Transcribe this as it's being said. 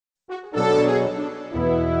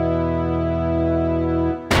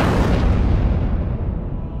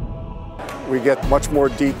We get much more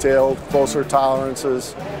detailed, closer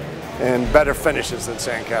tolerances, and better finishes than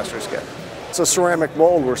sand casters get. It's a ceramic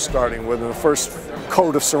mold we're starting with, and the first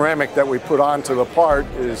coat of ceramic that we put onto the part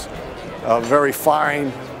is very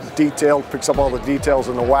fine, detailed, picks up all the details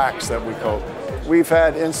in the wax that we coat. We've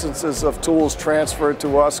had instances of tools transferred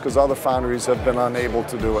to us because other foundries have been unable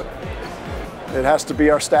to do it. It has to be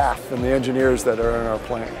our staff and the engineers that are in our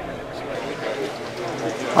plant.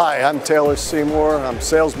 Hi, I'm Taylor Seymour. I'm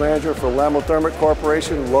sales manager for Lamothermic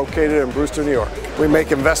Corporation, located in Brewster, New York. We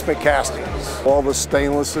make investment castings. All the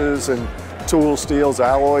stainlesses and tool steels,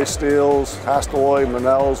 alloy steels, Hastelloy,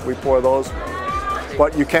 Manels, we pour those.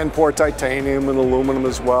 But you can pour titanium and aluminum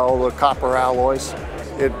as well, the copper alloys.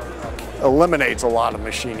 It eliminates a lot of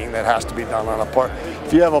machining that has to be done on a part.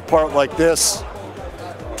 If you have a part like this,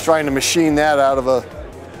 trying to machine that out of a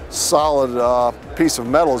solid piece of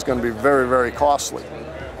metal is going to be very, very costly.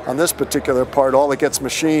 On this particular part, all that gets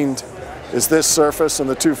machined is this surface and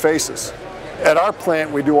the two faces. At our plant,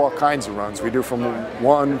 we do all kinds of runs. We do from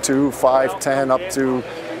 1, 2, 5, 10, up to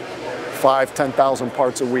 5, 10,000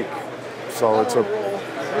 parts a week. So it's a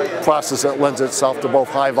process that lends itself to both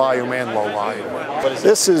high volume and low volume.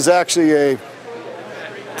 This is actually a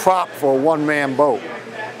prop for a one-man boat.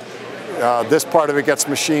 This part of it gets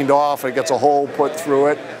machined off, it gets a hole put through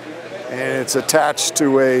it, and it's attached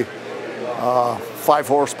to a 5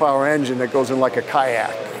 horsepower engine that goes in like a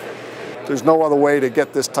kayak. There's no other way to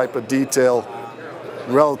get this type of detail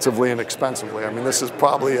relatively inexpensively. I mean, this is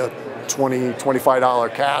probably a $20, $25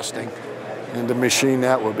 casting, and to machine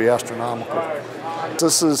that would be astronomical.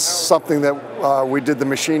 This is something that we did the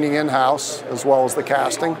machining in-house as well as the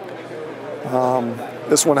casting.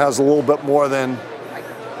 This one has a little bit more than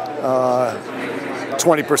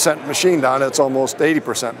 20% machined on it. It's almost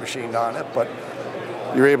 80% machined on it, but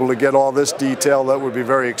you're able to get all this detail that would be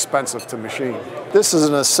very expensive to machine. This is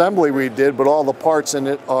an assembly we did, but all the parts in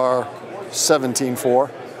it are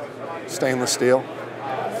 17.4 stainless steel.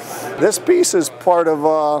 This piece is part of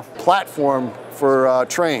a platform for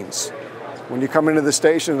trains. When you come into the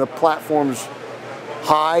station, the platform's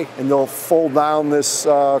high, and they'll fold down this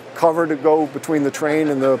cover to go between the train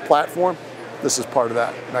and the platform. This is part of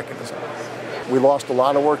that mechanism. We lost a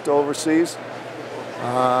lot of work to overseas.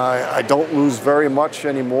 I don't lose very much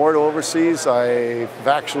anymore to overseas. I've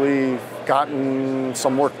actually gotten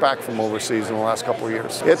some work back from overseas in the last couple of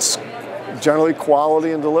years. It's generally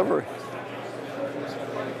quality and delivery.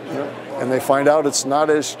 And they find out it's not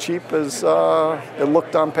as cheap as it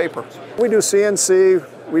looked on paper. We do CNC,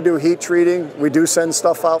 we do heat treating, we do send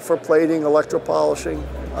stuff out for plating, electropolishing.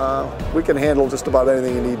 We can handle just about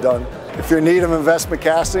anything you need done. If you're in need of investment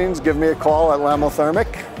castings, give me a call at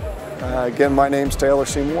Lamothermic. Again, my name's Taylor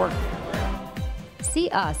Seymour. See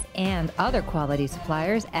us and other quality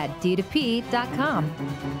suppliers at d2p.com.